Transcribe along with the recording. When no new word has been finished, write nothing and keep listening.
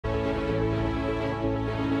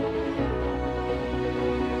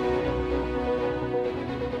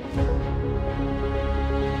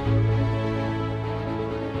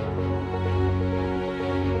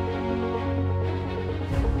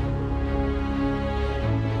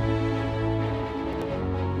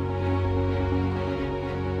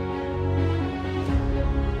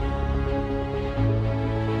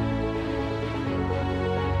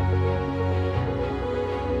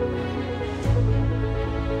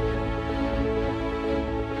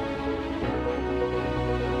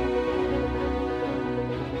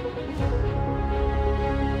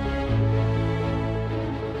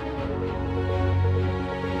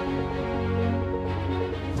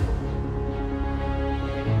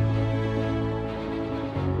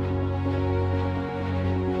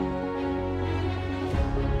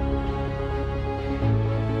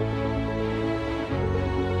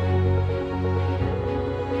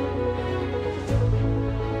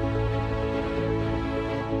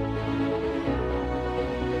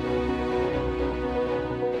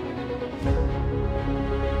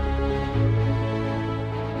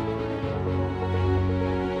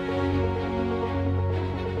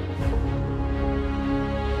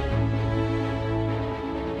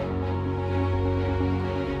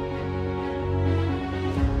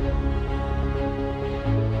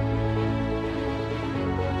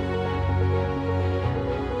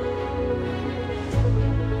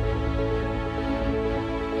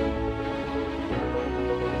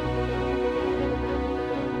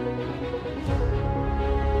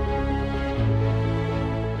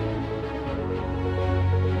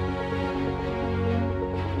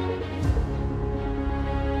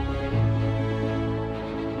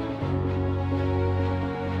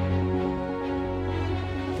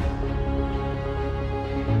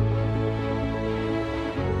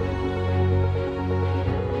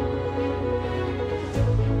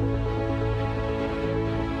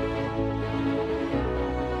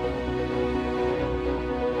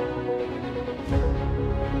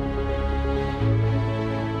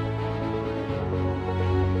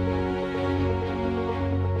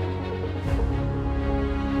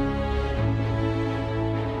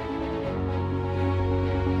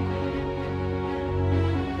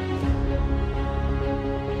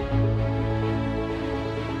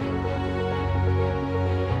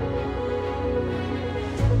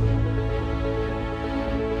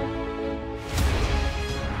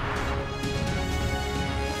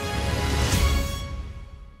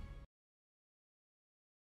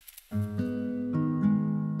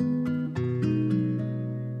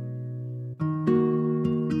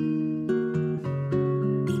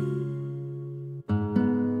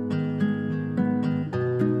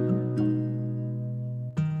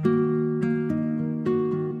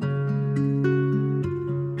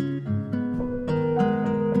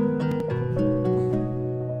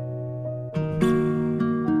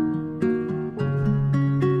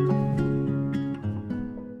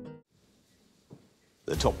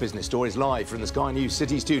top business stories live from the Sky News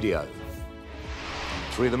City studio.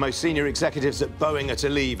 Three of the most senior executives at Boeing are to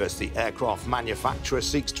leave as the aircraft manufacturer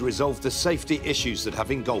seeks to resolve the safety issues that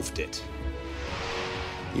have engulfed it.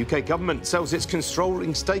 UK government sells its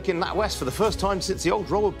controlling stake in NatWest for the first time since the old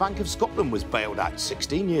Royal Bank of Scotland was bailed out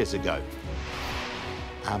 16 years ago.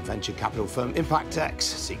 And venture capital firm ImpactX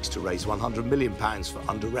seeks to raise £100 million for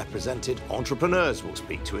underrepresented entrepreneurs. We'll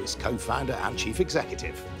speak to its co-founder and chief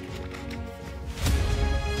executive.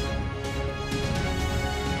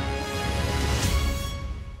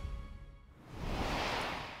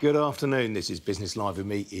 Good afternoon, this is Business Live with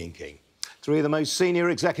me, Ian King. Three of the most senior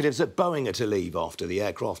executives at Boeing are to leave after the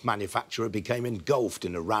aircraft manufacturer became engulfed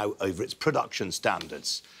in a row over its production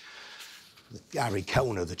standards. Gary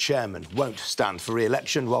Kellner, the chairman, won't stand for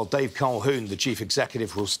re-election, while Dave Calhoun, the chief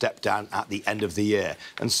executive, will step down at the end of the year.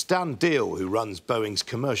 And Stan Deal, who runs Boeing's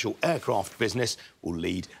commercial aircraft business, will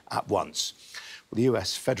lead at once. Well, the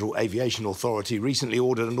US Federal Aviation Authority recently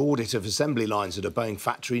ordered an audit of assembly lines at a Boeing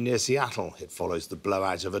factory near Seattle. It follows the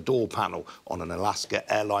blowout of a door panel on an Alaska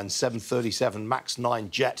Airlines 737 MAX 9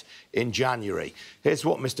 jet in January. Here's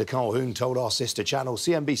what Mr. Calhoun told our sister channel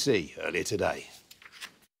CNBC earlier today.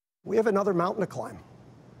 We have another mountain to climb.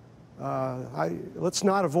 Let's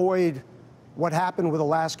not avoid what happened with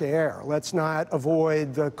Alaska Air. Let's not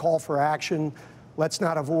avoid the call for action. Let's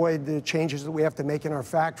not avoid the changes that we have to make in our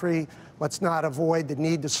factory. Let's not avoid the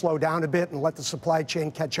need to slow down a bit and let the supply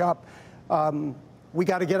chain catch up. We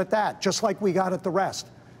got to get at that, just like we got at the rest.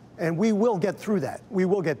 And we will get through that. We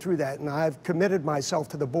will get through that. And I've committed myself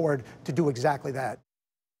to the board to do exactly that.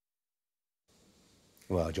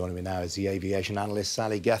 Well, joining me now is the aviation analyst,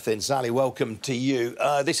 Sally Gethin. Sally, welcome to you.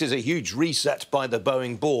 This is a huge reset by the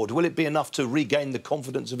Boeing board. Will it be enough to regain the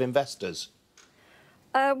confidence of investors?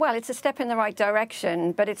 Well, it's a step in the right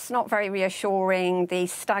direction, but it's not very reassuring, the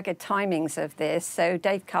staggered timings of this. So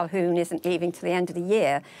Dave Calhoun isn't leaving to the end of the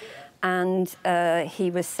year. And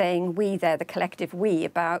he was saying we there, the collective we,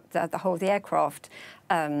 about the whole of the aircraft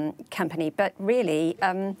company. But really,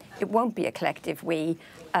 it won't be a collective we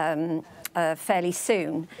fairly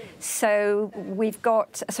soon. So we've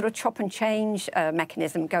got a sort of chop and change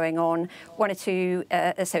mechanism going on. One or two,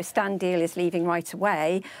 so Stan Deal is leaving right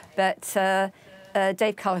away, but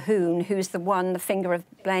Dave Calhoun, who's the finger of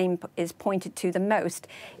blame is pointed to the most,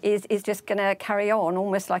 is just going to carry on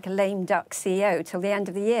almost like a lame duck CEO till the end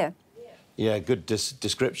of the year. Yeah, good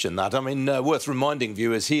description, that. I mean, worth reminding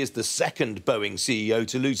viewers, he is the second Boeing CEO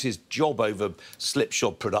to lose his job over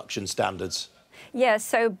slipshod production standards. Yeah,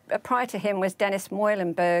 so prior to him was Dennis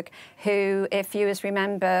Muilenburg, who, if viewers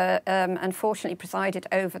remember, unfortunately presided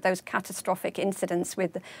over those catastrophic incidents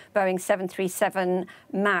with the Boeing 737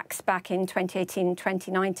 MAX back in 2018,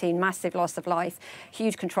 2019, massive loss of life,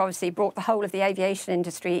 huge controversy, brought the whole of the aviation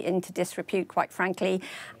industry into disrepute, quite frankly.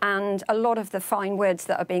 And a lot of the fine words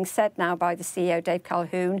that are being said now by the CEO, Dave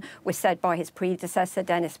Calhoun, were said by his predecessor,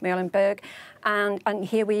 Dennis Muilenburg. And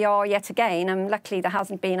here we are yet again, and luckily there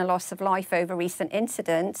hasn't been a loss of life over recent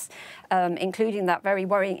incidents, including that very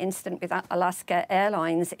worrying incident with Alaska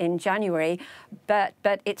Airlines in January. But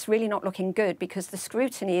it's really not looking good, because the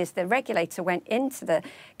scrutiny as the regulator went into the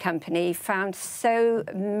company found so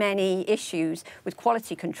many issues with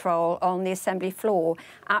quality control on the assembly floor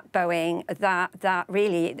at Boeing that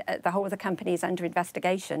really the whole of the company is under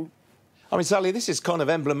investigation. I mean, Sally, this is kind of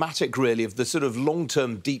emblematic, really, of the sort of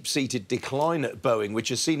long-term, deep-seated decline at Boeing, which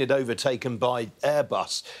has seen it overtaken by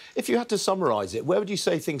Airbus. If you had to summarise it, where would you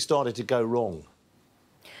say things started to go wrong?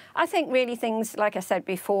 I think really things, like I said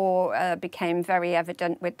before, became very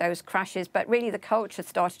evident with those crashes, but really the culture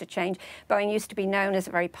started to change. Boeing used to be known as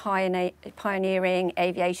a very pioneering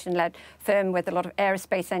aviation-led firm with a lot of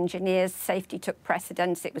aerospace engineers. Safety took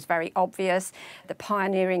precedence. It was very obvious. The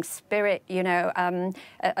pioneering spirit, you know,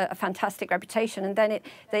 a fantastic reputation. And then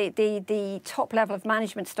the top level of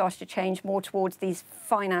management started to change more towards these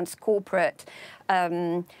finance corporate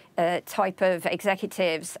type of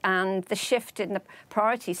executives, and the shift in the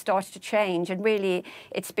priorities started to change, and really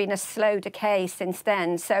it's been a slow decay since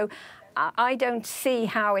then. So I don't see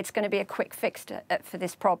how it's going to be a quick fix for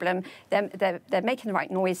this problem. They're making the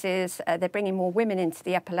right noises. They're bringing more women into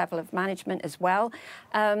the upper level of management as well.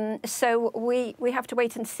 So we have to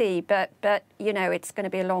wait and see, but you know, it's going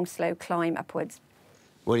to be a long, slow climb upwards.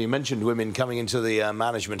 Well, you mentioned women coming into the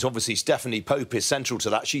management. Obviously, Stephanie Pope is central to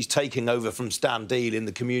that. She's taking over from Stan Deal in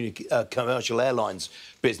the commercial airlines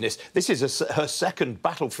business. This is her second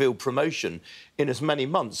battlefield promotion in as many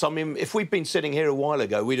months. I mean, if we'd been sitting here a while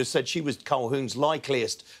ago, we'd have said she was Calhoun's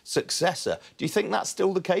likeliest successor. Do you think that's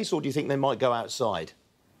still the case, or do you think they might go outside?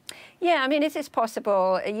 Yeah, I mean, it is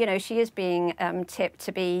possible. You know, she is being tipped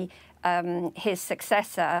to be his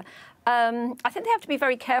successor. I think they have to be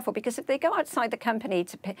very careful, because if they go outside the company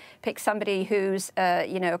to pick somebody who's,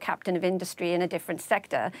 you know, a captain of industry in a different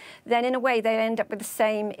sector, then in a way they end up with the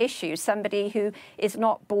same issue. Somebody who is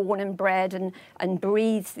not born and bred and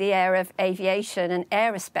breathes the air of aviation and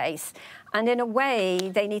aerospace. And in a way,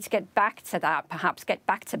 they need to get back to that, perhaps get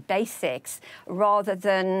back to basics, rather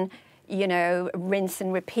than, you know, rinse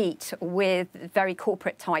and repeat with very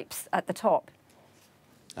corporate types at the top.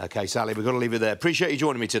 OK, Sally, we've got to leave it there. Appreciate you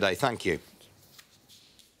joining me today. Thank you.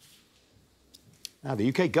 Now, the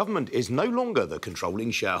UK government is no longer the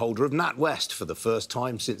controlling shareholder of NatWest for the first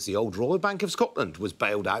time since the old Royal Bank of Scotland was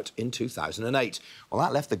bailed out in 2008. Well,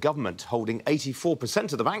 that left the government holding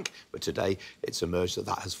 84% of the bank, but today it's emerged that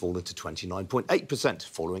that has fallen to 29.8%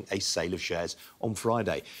 following a sale of shares on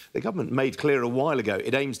Friday. The government made clear a while ago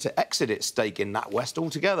it aims to exit its stake in NatWest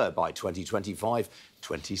altogether by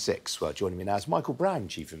 2025-26. Well, joining me now is Michael Brown,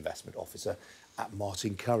 Chief Investment Officer at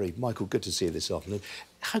Martin Currie. Michael, good to see you this afternoon.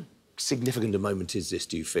 How significant a moment is this,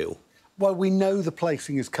 do you feel? Well, we know the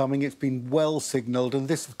placing is coming. It's been well signalled, and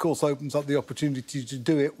this, of course, opens up the opportunity to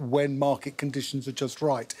do it when market conditions are just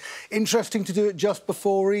right. Interesting to do it just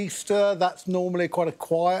before Easter. That's normally quite a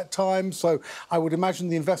quiet time, so I would imagine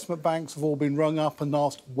the investment banks have all been rung up and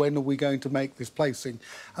asked, when are we going to make this placing?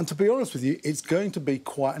 And to be honest with you, it's going to be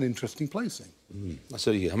quite an interesting placing.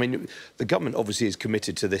 So, I mean, the government obviously is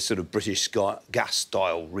committed to this sort of British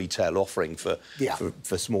gas-style retail offering for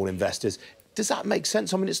small investors. Does that make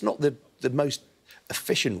sense? I mean, it's not the most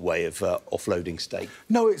efficient way of offloading stake.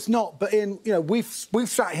 No, it's not. But we've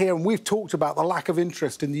sat here and we've talked about the lack of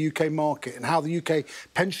interest in the UK market and how the UK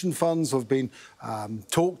pension funds have been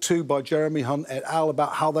talked to by Jeremy Hunt et al.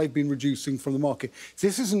 About how they've been reducing from the market.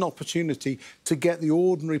 This is an opportunity to get the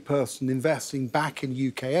ordinary person investing back in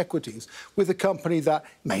UK equities with a company that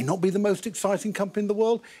may not be the most exciting company in the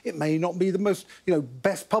world. It may not be the most,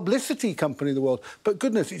 best publicity company in the world. But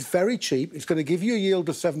goodness, it's very cheap. It's going to give you a yield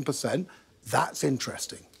of 7%. That's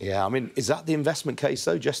interesting. Yeah, I mean, is that the investment case,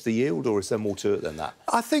 though, just the yield, or is there more to it than that?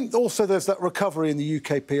 I think also there's that recovery in the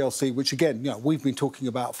UK PLC, which, again, we've been talking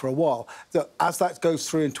about for a while, that as that goes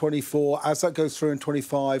through in 24, as that goes through in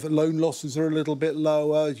 25, loan losses are a little bit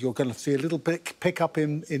lower. You're going to see a little bit pick up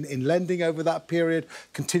in lending over that period,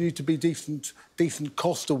 continue to be decent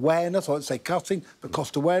cost awareness, I won't say cutting, but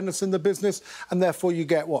cost awareness in the business, and therefore you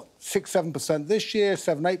get, 6-7% this year,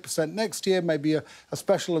 7-8% next year, maybe a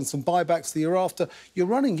special and some buybacks the year after. Your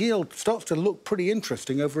running yield starts to look pretty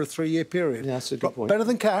interesting over a 3-year period. Yeah, that's a good point. Better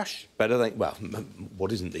than cash. Better than, well,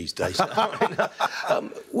 what isn't these days?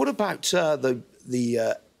 What about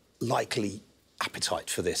the likely appetite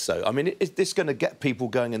for this, though? I mean, is this going to get people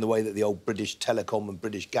going in the way that the old British Telecom and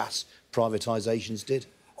British Gas privatisations did?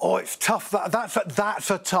 Oh, it's tough. That's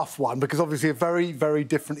a tough one, because obviously a very, very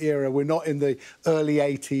different era. We're not in the early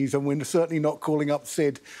 80s, and we're certainly not calling up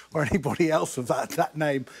Sid or anybody else of that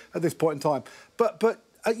name at this point in time. But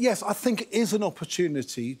yes, I think it is an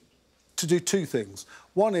opportunity to do two things.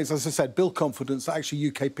 One is, as I said, build confidence that actually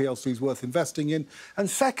UK PLC is worth investing in. And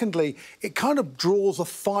secondly, it kind of draws a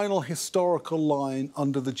final historical line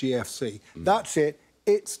under the GFC. That's it.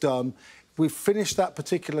 It's done. We've finished that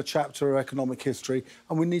particular chapter of economic history,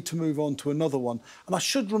 and we need to move on to another one. And I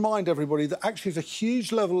should remind everybody that actually there's a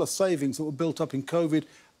huge level of savings that were built up in COVID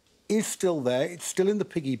is still there. It's still in the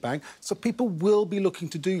piggy bank. So people will be looking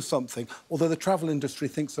to do something, although the travel industry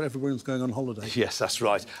thinks that everyone's going on holiday. Yes, that's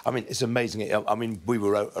right. I mean, it's amazing. I mean, we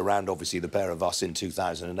were around, obviously, the pair of us in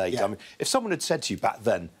 2008. Yeah. I mean, if someone had said to you back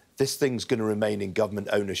then, this thing's going to remain in government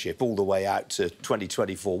ownership all the way out to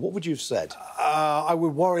 2024, what would you have said? I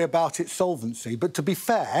would worry about its solvency. But to be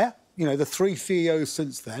fair, the 3 CEOs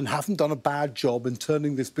since then haven't done a bad job in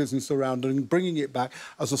turning this business around and bringing it back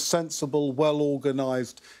as a sensible,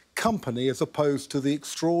 well-organised company, as opposed to the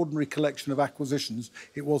extraordinary collection of acquisitions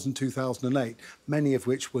it was in 2008, many of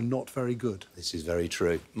which were not very good. This is very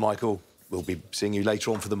true. Michael, we'll be seeing you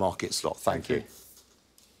later on for the market slot. Thank you.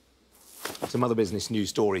 Some other business news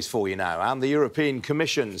stories for you now. And the European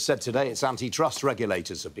Commission said today its antitrust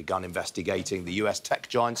regulators have begun investigating the US tech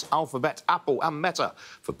giants Alphabet, Apple and Meta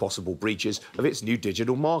for possible breaches of its new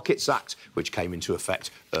Digital Markets Act, which came into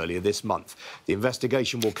effect earlier this month. The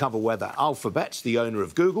investigation will cover whether Alphabet, the owner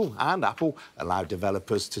of Google, and Apple allow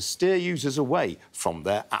developers to steer users away from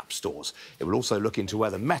their app stores. It will also look into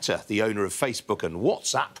whether Meta, the owner of Facebook and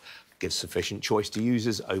WhatsApp, gives sufficient choice to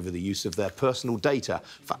users over the use of their personal data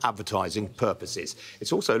for advertising purposes.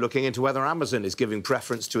 It's also looking into whether Amazon is giving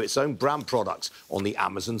preference to its own brand products on the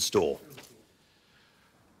Amazon store.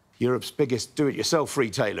 Europe's biggest do-it-yourself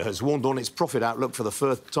retailer has warned on its profit outlook for the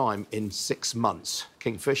first time in 6 months.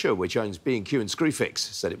 Kingfisher, which owns B&Q and Screwfix,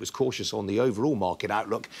 said it was cautious on the overall market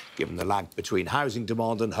outlook, given the lag between housing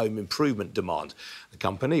demand and home improvement demand. The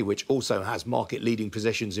company, which also has market-leading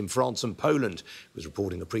positions in France and Poland, was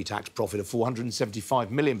reporting a pre-tax profit of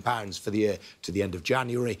 £475 million for the year to the end of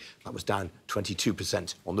January. That was down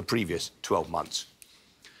 22% on the previous 12 months.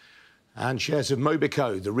 And shares of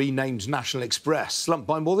Mobico, the renamed National Express, slumped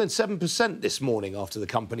by more than 7% this morning after the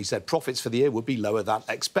company said profits for the year would be lower than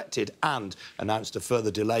expected and announced a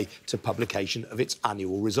further delay to publication of its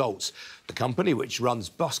annual results. The company, which runs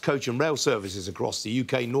bus, coach and rail services across the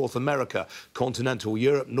UK, North America, continental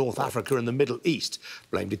Europe, North Africa and the Middle East,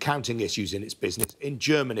 blamed accounting issues in its business in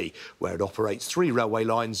Germany, where it operates 3 railway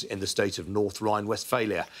lines in the state of North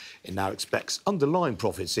Rhine-Westphalia. It now expects underlying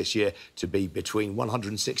profits this year to be between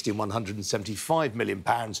 £160 and £175 million,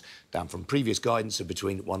 down from previous guidance of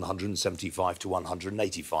between £175 to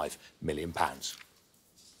 £185 million.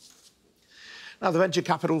 Now, the venture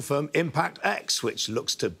capital firm Impact X, which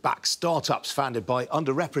looks to back startups founded by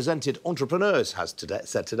underrepresented entrepreneurs, has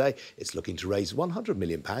said today it's looking to raise £100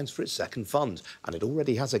 million for its second fund, and it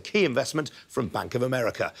already has a key investment from Bank of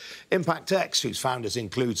America. Impact X, whose founders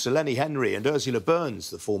include Selene Henry and Ursula Burns,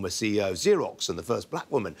 the former CEO of Xerox and the first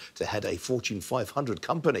black woman to head a Fortune 500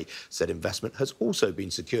 company, said investment has also been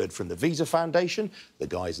secured from the Visa Foundation, the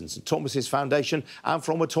Guy's and St Thomas's Foundation, and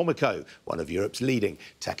from Atomico, one of Europe's leading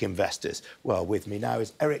tech investors. Well, with me now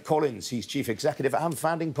is Eric Collins. He's Chief Executive and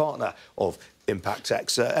founding partner of Impact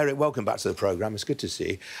X. Eric, welcome back to the programme. It's good to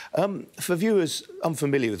see you. For viewers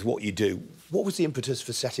unfamiliar with what you do, what was the impetus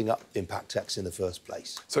for setting up Impact X in the first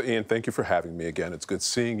place? So, Ian, thank you for having me again. It's good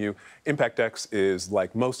seeing you. Impact X is,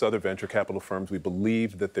 like most other venture capital firms, we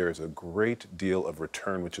believe that there is a great deal of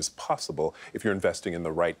return which is possible if you're investing in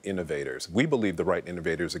the right innovators. We believe the right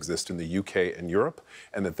innovators exist in the UK and Europe,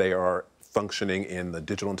 and that they are functioning in the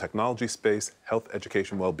digital and technology space, health,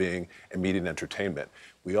 education, well-being, and media and entertainment.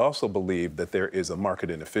 We also believe that there is a market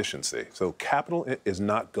inefficiency. So capital is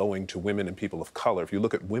not going to women and people of color. If you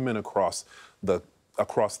look at women across the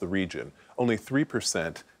region, only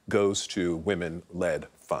 3% goes to women-led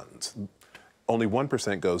funds. Only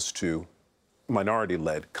 1% goes to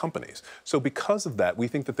minority-led companies. So because of that, we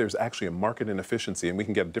think that there's actually a market inefficiency, and we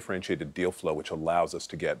can get a differentiated deal flow which allows us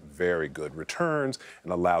to get very good returns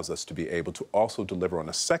and allows us to be able to also deliver on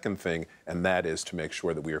a second thing, and that is to make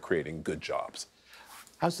sure that we are creating good jobs.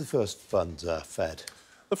 How's the first fund fared?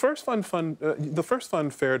 The first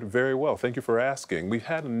fund fared very well. Thank you for asking. We've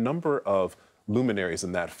had a number of luminaries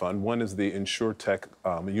in that fund. One is the insurtech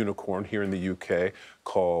unicorn here in the UK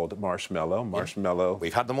called Marshmallow. Marshmallow.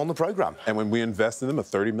 We've had them on the programme. And when we invested in them, a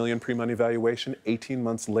 30 million pre-money valuation, 18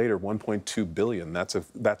 months later, 1.2 billion. That's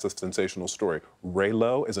a sensational story.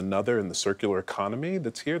 Raylo is another in the circular economy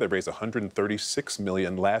that's here. They raised 136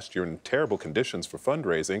 million last year in terrible conditions for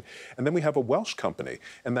fundraising. And then we have a Welsh company,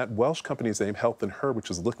 and that Welsh company is named Health and Her, which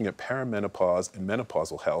is looking at perimenopause and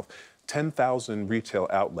menopausal health. 10,000 retail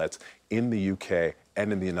outlets in the UK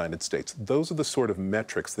and in the United States. Those are the sort of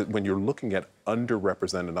metrics that when you're looking at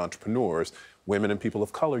underrepresented entrepreneurs, women and people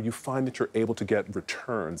of color, you find that you're able to get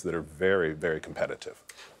returns that are very, very competitive.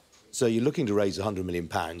 So you're looking to raise £100 million.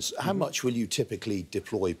 How much will you typically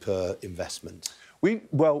deploy per investment?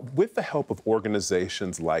 Well, with the help of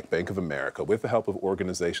organizations like Bank of America, with the help of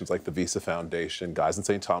organizations like the Visa Foundation, Guy's and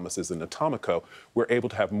St Thomas's, and Atomico, we're able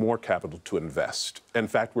to have more capital to invest. In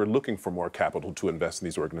fact, we're looking for more capital to invest in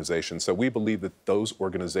these organizations. So we believe that those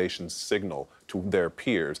organizations signal to their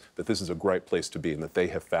peers that this is a great place to be and that they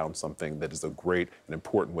have found something that is a great and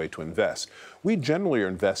important way to invest. We generally are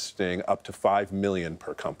investing up to $5 million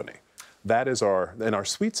per company. That is and our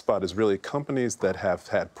sweet spot is really companies that have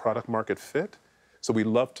had product market fit. So we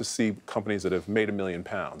love to see companies that have made £1 million.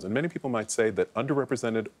 And many people might say that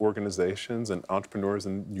underrepresented organizations and entrepreneurs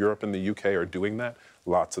in Europe and the UK are doing that.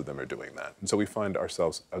 Lots of them are doing that. And so we find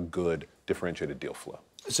ourselves a good differentiated deal flow.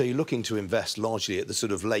 So you're looking to invest largely at the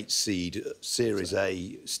sort of late seed, Series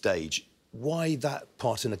A stage. Why that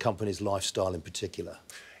part in a company's lifestyle in particular?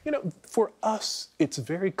 You know, for us, it's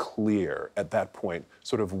very clear at that point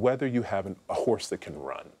sort of whether you have a horse that can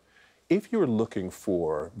run. If you're looking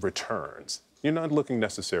for returns, you're not looking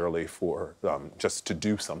necessarily for just to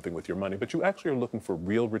do something with your money, but you actually are looking for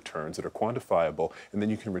real returns that are quantifiable, and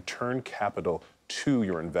then you can return capital to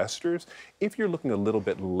your investors. If you're looking a little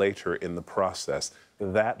bit later in the process,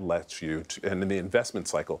 that lets you, and in the investment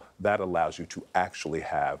cycle, that allows you to actually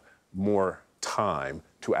have more time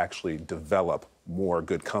to actually develop more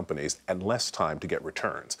good companies and less time to get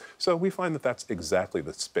returns. So we find that that's exactly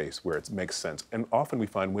the space where it makes sense. And often we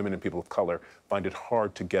find women and people of color find it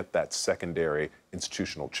hard to get that secondary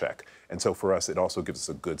institutional check. And so for us, it also gives us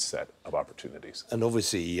a good set of opportunities. And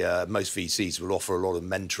obviously, most VCs will offer a lot of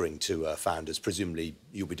mentoring to founders. Presumably,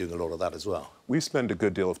 you'll be doing a lot of that as well. We spend a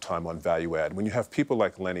good deal of time on value add. When you have people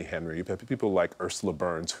like Lenny Henry, you have people like Ursula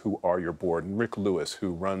Burns, who are your board, and Rick Lewis,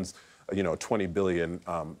 who runs a £20 billion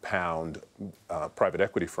pound private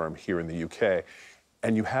equity firm here in the UK,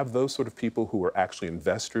 and you have those sort of people who are actually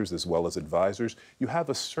investors as well as advisors, you have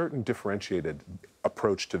a certain differentiated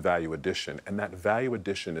approach to value addition. And that value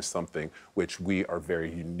addition is something which we are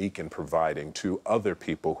very unique in providing to other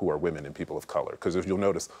people who are women and people of color. Because if you'll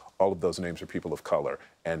notice, all of those names are people of color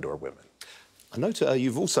and or women. I note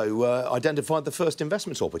you've also identified the first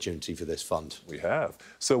investment opportunity for this fund. We have.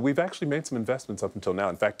 So we've actually made some investments up until now.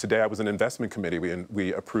 In fact, today I was in investment committee.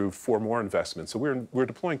 We approved 4 more investments. So we're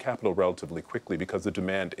deploying capital relatively quickly because the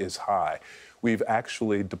demand is high. We've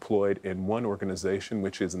actually deployed in one organization,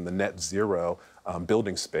 which is in the net zero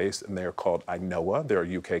building space, and they are called Inoa. They're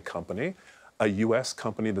a UK company. A US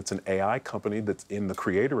company that's an AI company that's in the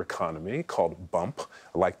creator economy called Bump.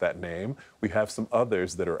 I like that name. We have some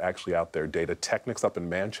others that are actually out there, Data Technics up in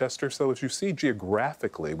Manchester. So as you see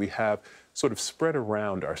geographically, we have sort of spread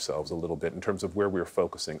around ourselves a little bit in terms of where we're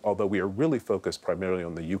focusing. Although we are really focused primarily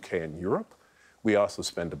on the UK and Europe, we also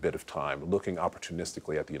spend a bit of time looking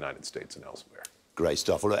opportunistically at the United States and elsewhere. Great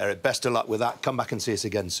stuff. Well, Eric, best of luck with that. Come back and see us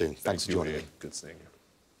again soon. Thanks for joining me. Good seeing you.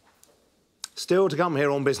 Still to come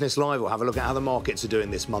here on Business Live, we'll have a look at how the markets are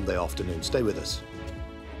doing this Monday afternoon. Stay with us.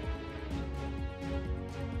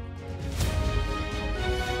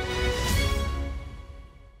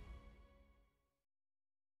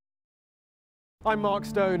 I'm Mark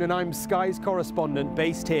Stone and I'm Sky's correspondent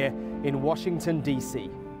based here in Washington, D.C.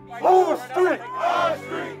 Wall Street! High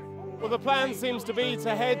Street! Well, the plan seems to be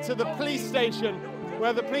to head to the police station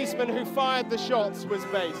where the policeman who fired the shots was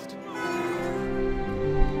based.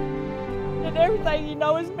 And everything,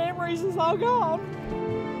 his memories is all gone.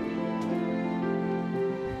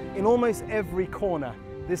 In almost every corner,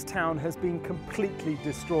 this town has been completely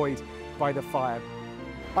destroyed by the fire.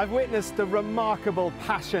 I've witnessed the remarkable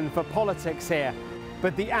passion for politics here,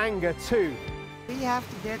 but the anger too. We have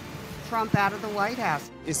to get Trump out of the White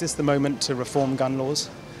House. Is this the moment to reform gun laws?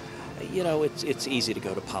 It's easy to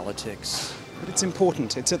go to politics. But it's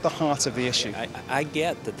important. It's at the heart of the issue. I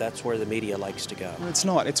get that that's where the media likes to go. Well, it's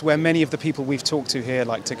not. It's where many of the people we've talked to here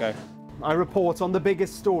like to go. I report on the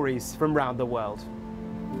biggest stories from around the world.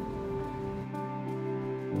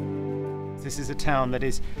 This is a town that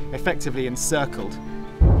is effectively encircled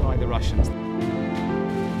by the Russians.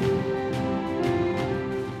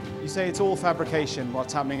 You say it's all fabrication,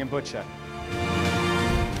 what's happening in Bucha?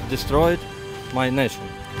 Destroyed my nation.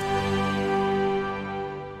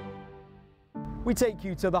 We take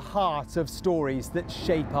you to the heart of stories that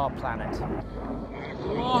shape our planet.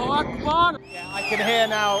 I can hear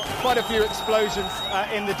now quite a few explosions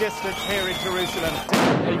in the distance here in Jerusalem.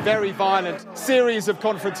 A very violent series of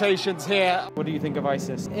confrontations here. What do you think of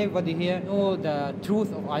ISIS? Everybody here knows the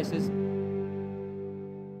truth of ISIS.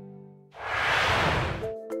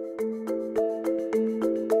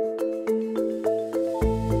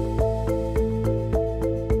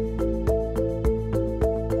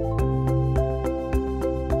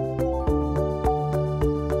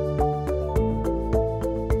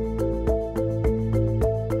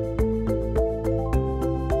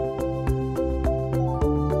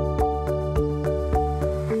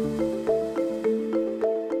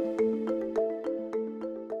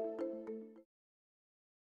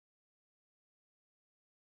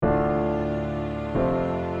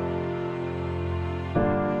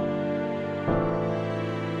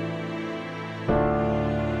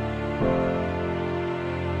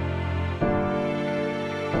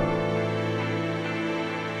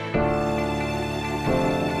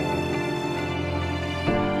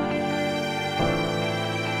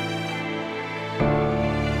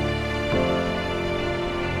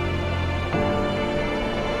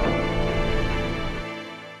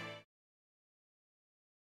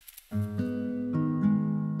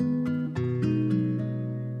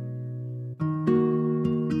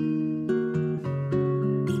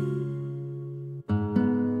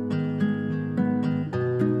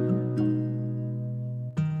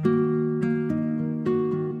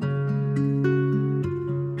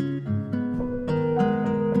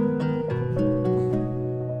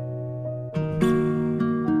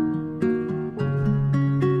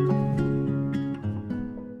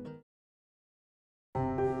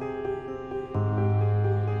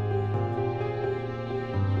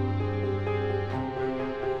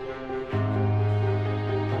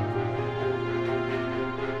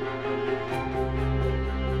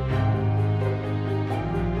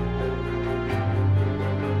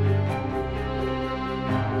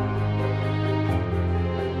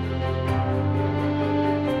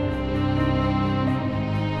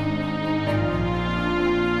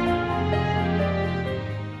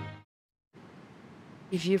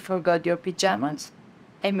 If you forgot your pajamas,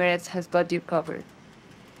 Emirates has got you covered.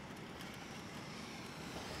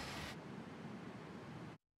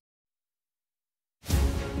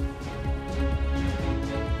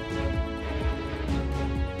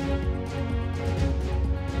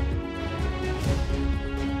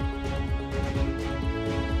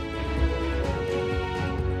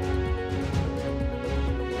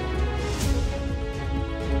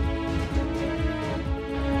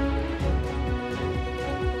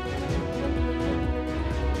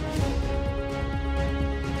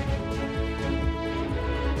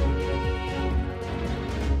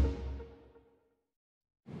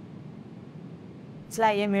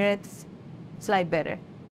 Fly Emirates, fly better.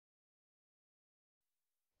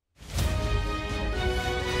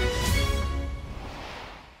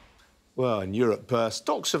 Well, in Europe,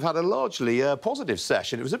 stocks have had a largely positive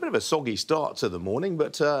session. It was a bit of a soggy start to the morning,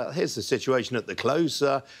 but here's the situation at the close.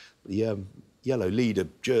 The yellow leader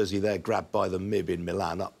jersey there grabbed by the MIB in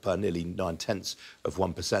Milan, up nearly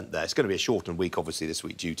 0.9% there. It's going to be a shortened week, obviously, this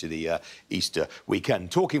week due to the Easter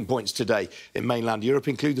weekend. Talking points today in mainland Europe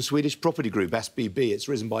include the Swedish property group SBB. It's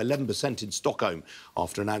risen by 11% in Stockholm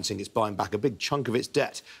after announcing it's buying back a big chunk of its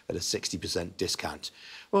debt at a 60% discount.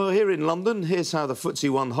 Well, here in London, here's how the FTSE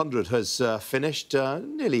 100 has finished,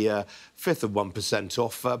 nearly a fifth of 1%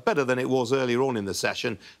 off, better than it was earlier on in the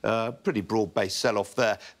session. Pretty broad-based sell-off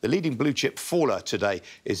there. The leading blue-chip faller today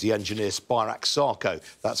is the engineer Spirax Sarco.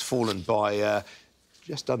 That's fallen by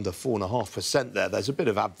just under 4.5% there. There's a bit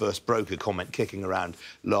of adverse broker comment kicking around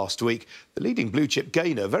last week. The leading blue-chip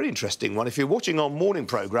gainer, very interesting one. If you're watching our morning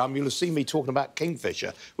programme, you'll have seen me talking about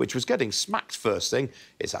Kingfisher, which was getting smacked first thing.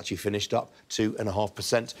 It's actually finished up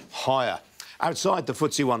 2.5% higher. Outside the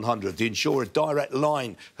FTSE 100, the insurer Direct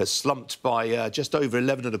Line has slumped by just over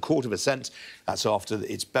 11.25%. That's after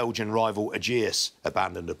its Belgian rival Ageas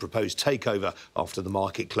abandoned a proposed takeover after the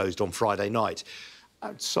market closed on Friday night.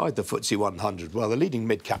 Outside the FTSE 100, well, the leading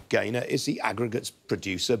mid-cap gainer is the aggregates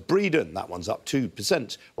producer Breedon. That one's up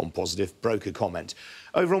 2% on positive broker comment.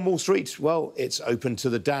 Over on Wall Street, well, it's open to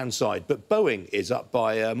the downside, but Boeing is up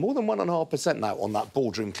by more than 1.5% now on that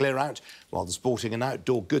boardroom clear-out, while the sporting and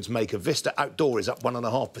outdoor goods maker Vista Outdoor is up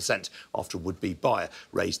 1.5% after a would-be buyer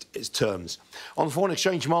raised its terms. On the foreign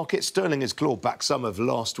exchange market, sterling has clawed back some of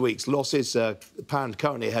last week's losses. The pound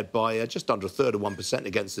currently ahead by just under a third of 1%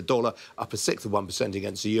 against the dollar, up a sixth of 1%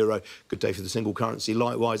 against the euro. Good day for the single currency,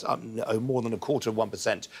 likewise up more than a quarter of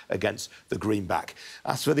 1% against the greenback.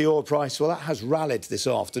 As for the oil price, well, that has rallied this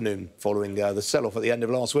afternoon following the sell-off at the end of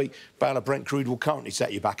last week. Barrel of Brent crude will currently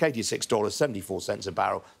set you back $86.74 a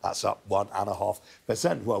barrel. That's up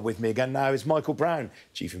 1.5%. Well, with me again now is Michael Brown,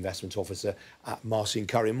 Chief Investment Officer at Marcy &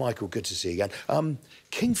 Currie. Michael, good to see you again.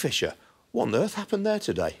 Kingfisher, what on earth happened there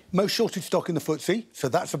today? Most shorted stock in the FTSE, so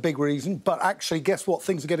that's a big reason. But actually, guess what?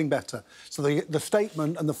 Things are getting better. So the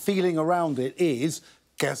statement and the feeling around it is,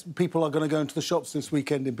 guess people are going to go into the shops this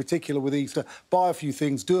weekend, in particular with Easter, buy a few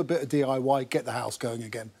things, do a bit of DIY, get the house going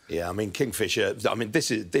again. Yeah, I mean, Kingfisher, I mean,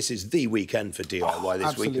 this is the weekend for DIY this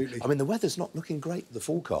absolutely. week. I mean, the weather's not looking great, the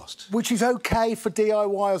forecast. Which is OK for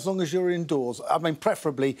DIY as long as you're indoors. I mean,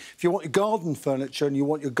 preferably, if you want your garden furniture and you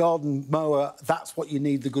want your garden mower, that's what you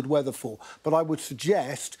need the good weather for. But I would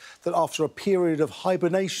suggest that after a period of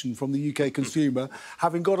hibernation from the UK consumer,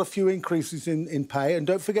 having got a few increases in pay, and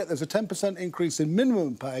don't forget there's a 10% increase in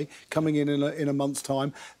minimum pay coming in a month's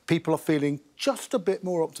time, people are feeling just a bit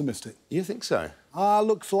more optimistic. You think so?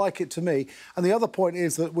 Looks like it to me. And the other point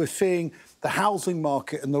is that we're seeing the housing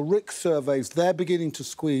market and the RIC surveys, they're beginning to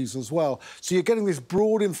squeeze as well. So you're getting this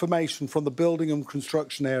broad information from the building and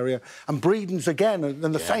construction area. And Breedon's again, and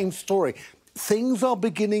the same story. Things are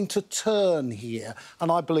beginning to turn here,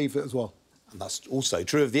 and I believe it as well. And that's also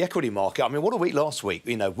true of the equity market. I mean, what a week last week.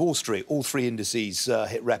 You know, Wall Street, all three indices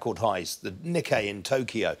hit record highs. The Nikkei in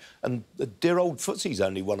Tokyo, and the dear old FTSE's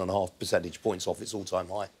only 1.5 percentage points off its all-time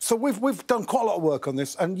high. So we've done quite a lot of work on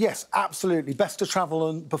this, and yes, absolutely, best to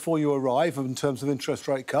travel before you arrive in terms of interest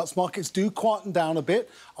rate cuts. Markets do quieten down a bit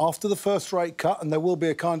after the first rate cut, and there will be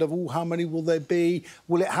a kind of, how many will there be?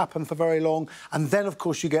 Will it happen for very long? And then, of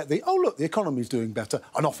course, you get the, look, the economy's doing better,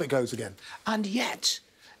 and off it goes again. And yet,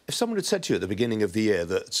 if someone had said to you at the beginning of the year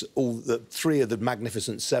that three of the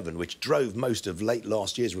Magnificent Seven, which drove most of late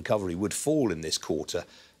last year's recovery, would fall in this quarter,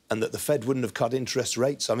 and that the Fed wouldn't have cut interest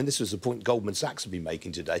rates, I mean, this was the point Goldman Sachs had been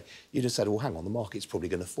making today, you'd have said, well, hang on, the market's probably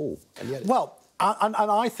going to fall. And yet... Well, And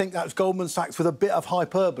I think that's Goldman Sachs with a bit of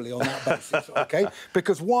hyperbole on that basis, OK?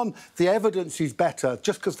 Because, one, the evidence is better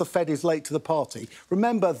just because the Fed is late to the party.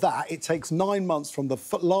 Remember that it takes 9 months from the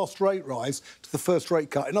last rate rise to the first rate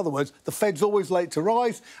cut. In other words, the Fed's always late to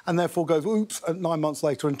rise and therefore goes, oops, 9 months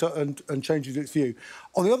later and changes its view.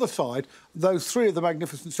 On the other side, those three of the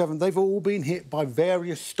Magnificent Seven, they've all been hit by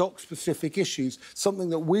various stock-specific issues, something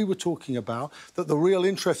that we were talking about, that the real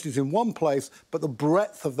interest is in one place, but the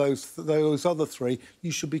breadth of those other three,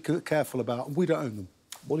 you should be careful about, and we don't own them.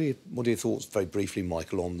 What are your thoughts, very briefly,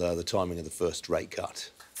 Michael, on the timing of the first rate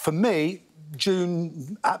cut? For me,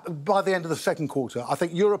 June, by the end of the second quarter. I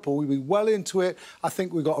think Europe will be well into it. I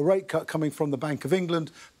think we've got a rate cut coming from the Bank of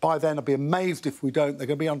England. By then, I'd be amazed if we don't. They're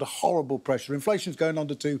going to be under horrible pressure. Inflation's going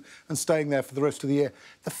under 2 and staying there for the rest of the year.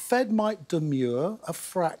 The Fed might demur a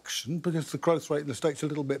fraction because the growth rate in the States is a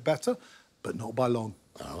little bit better, but not by long.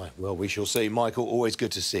 All right, well, we shall see. Michael, always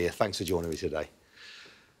good to see you. Thanks for joining me today.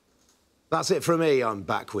 That's it from me. I'm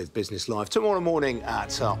back with Business Live tomorrow morning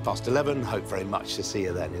at 11:30. Hope very much to see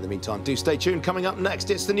you then. In the meantime, do stay tuned. Coming up next,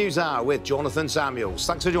 it's the News Hour with Jonathan Samuels.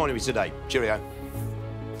 Thanks for joining me today. Cheerio.